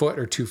a foot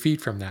or 2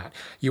 feet from that,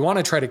 you want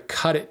to try to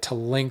cut it to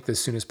length as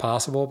soon as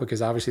possible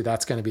because obviously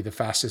that's going to be the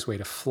fastest way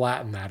to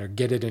flatten that or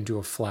get it into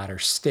a flatter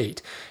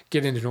state,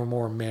 get it into a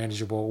more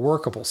manageable,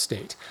 workable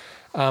state.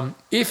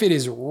 If it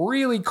is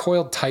really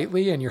coiled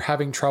tightly and you're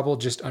having trouble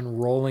just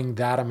unrolling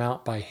that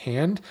amount by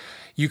hand,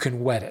 you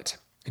can wet it.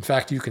 In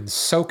fact, you can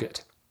soak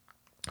it.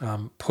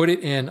 Put it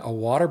in a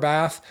water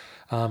bath.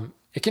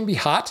 It can be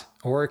hot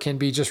or it can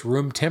be just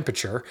room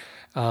temperature,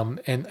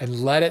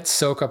 and let it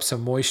soak up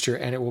some moisture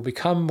and it will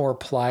become more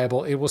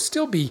pliable. It will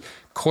still be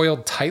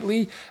coiled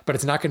tightly, but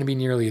it's not going to be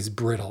nearly as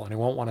brittle and it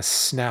won't want to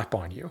snap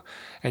on you.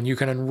 And you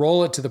can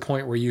unroll it to the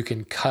point where you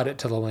can cut it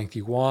to the length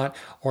you want,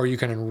 or you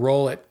can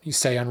unroll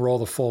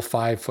the full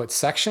 5-foot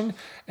section.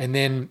 And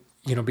then,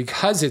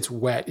 because it's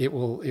wet, it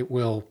will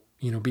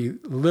be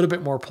a little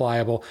bit more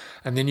pliable,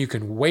 and then you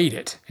can weight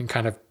it and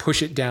kind of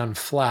push it down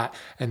flat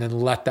and then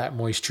let that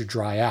moisture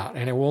dry out.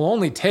 And it will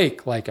only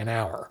take like an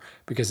hour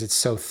because it's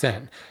so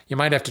thin. You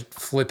might have to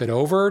flip it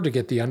over to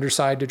get the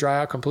underside to dry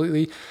out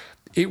completely.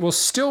 It will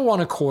still want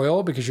to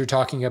coil because you're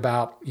talking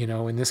about,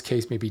 in this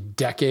case, maybe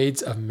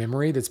decades of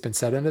memory that's been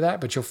set into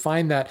that, but you'll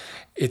find that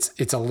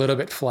it's a little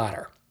bit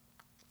flatter.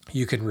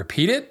 You can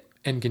repeat it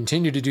and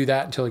continue to do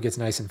that until it gets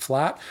nice and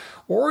flat.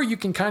 Or you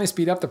can kind of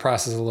speed up the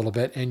process a little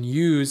bit and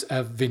use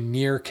a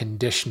veneer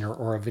conditioner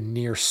or a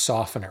veneer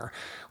softener,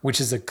 which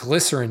is a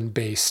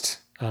glycerin-based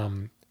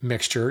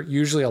mixture,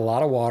 usually a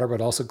lot of water, but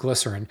also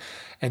glycerin.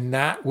 And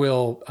that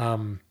will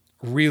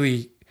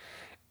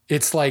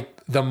it's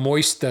like the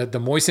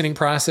moistening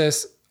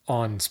process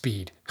on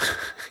speed.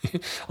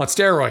 on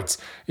steroids,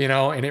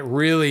 and it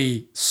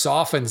really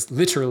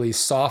literally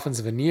softens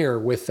veneer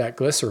with that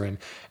glycerin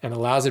and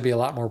allows it to be a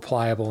lot more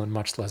pliable and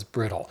much less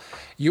brittle.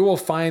 You will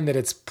find that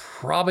it's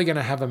probably going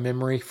to have a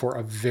memory for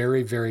a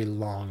very, very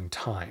long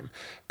time.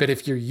 But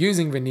if you're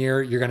using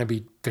veneer, you're going to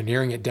be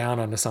veneering it down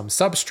onto some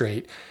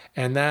substrate,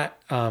 and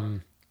that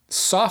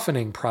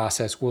softening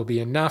process will be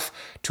enough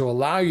to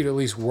allow you to at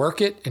least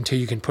work it until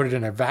you can put it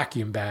in a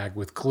vacuum bag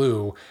with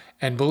glue.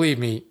 And believe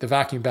me, the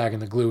vacuum bag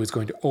and the glue is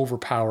going to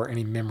overpower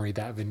any memory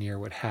that veneer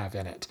would have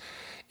in it.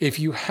 If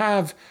you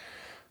have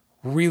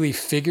really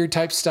figured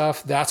type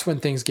stuff, that's when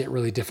things get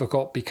really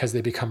difficult because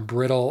they become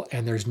brittle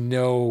and there's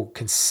no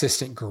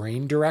consistent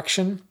grain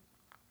direction.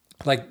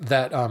 Like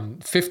that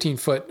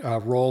 15-foot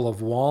roll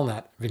of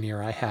walnut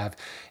veneer I have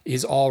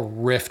is all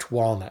rift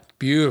walnut.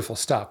 Beautiful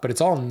stuff, but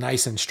it's all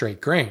nice and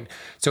straight grain.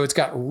 So it's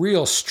got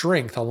real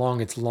strength along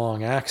its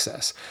long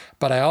axis.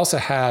 But I also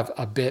have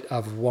a bit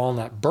of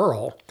walnut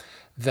burl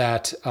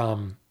that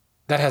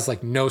has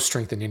like no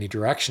strength in any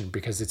direction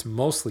because it's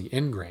mostly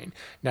in grain.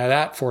 Now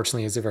that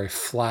fortunately is a very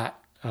flat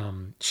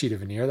sheet of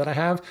veneer that I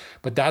have,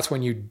 but that's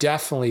when you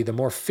definitely, the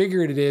more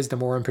figured it is, the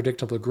more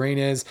unpredictable the grain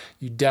is,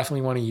 you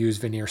definitely want to use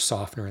veneer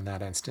softener in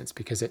that instance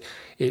because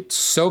it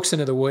soaks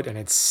into the wood and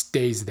it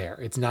stays there.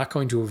 It's not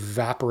going to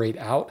evaporate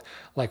out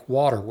like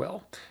water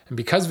will. And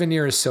because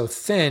veneer is so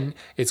thin,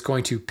 it's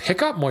going to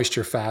pick up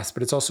moisture fast,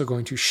 but it's also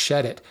going to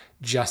shed it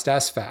just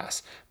as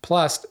fast.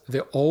 Plus,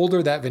 the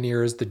older that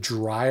veneer is, the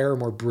drier,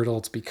 more brittle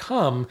it's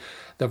become,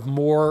 the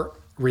more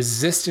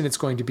resistant it's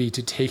going to be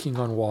to taking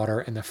on water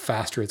and the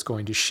faster it's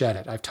going to shed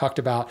it. I've talked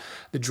about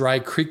the dry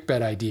creek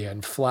bed idea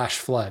and flash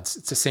floods.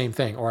 It's the same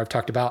thing. Or I've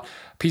talked about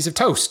a piece of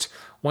toast.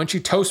 Once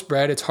you toast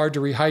bread, it's hard to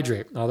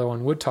rehydrate. Although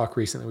on Wood Talk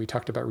recently, we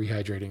talked about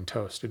rehydrating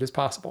toast. It is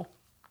possible.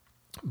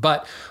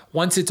 But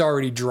once it's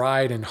already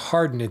dried and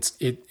hardened,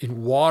 it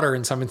in water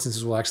in some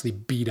instances will actually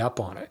beat up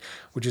on it,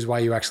 which is why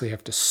you actually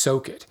have to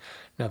soak it.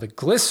 Now the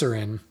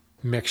glycerin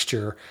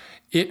mixture,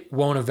 it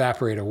won't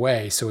evaporate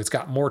away. So it's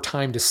got more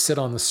time to sit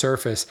on the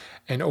surface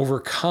and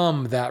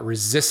overcome that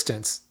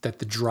resistance that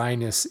the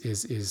dryness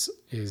is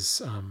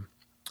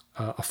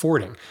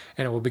affording.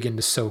 And it will begin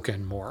to soak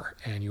in more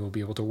and you will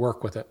be able to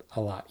work with it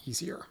a lot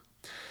easier.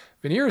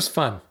 Veneer is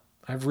fun.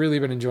 I've really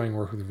been enjoying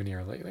working with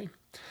veneer lately.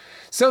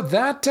 So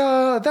that's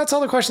all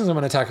the questions I'm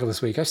going to tackle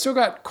this week. I've still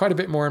got quite a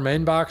bit more in my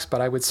inbox,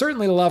 but I would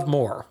certainly love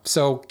more.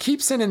 So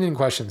keep sending in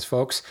questions,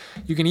 folks.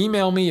 You can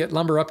email me at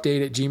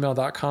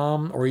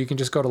lumberupdate@gmail.com, or you can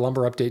just go to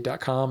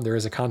lumberupdate.com. There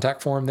is a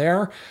contact form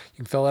there. You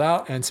can fill it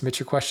out and submit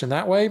your question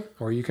that way,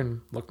 or you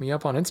can look me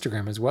up on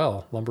Instagram as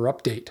well, Lumber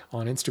Update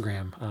on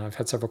Instagram. I've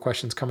had several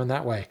questions coming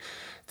that way.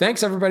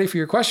 Thanks, everybody, for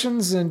your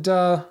questions, and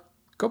go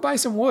buy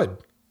some wood.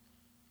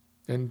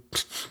 And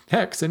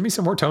heck, send me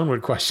some more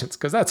tonewood questions,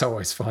 because that's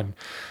always fun.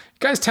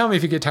 Guys, tell me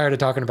if you get tired of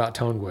talking about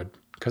tonewood,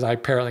 because I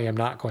apparently am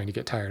not going to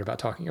get tired about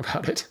talking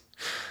about it.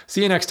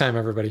 See you next time,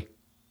 everybody.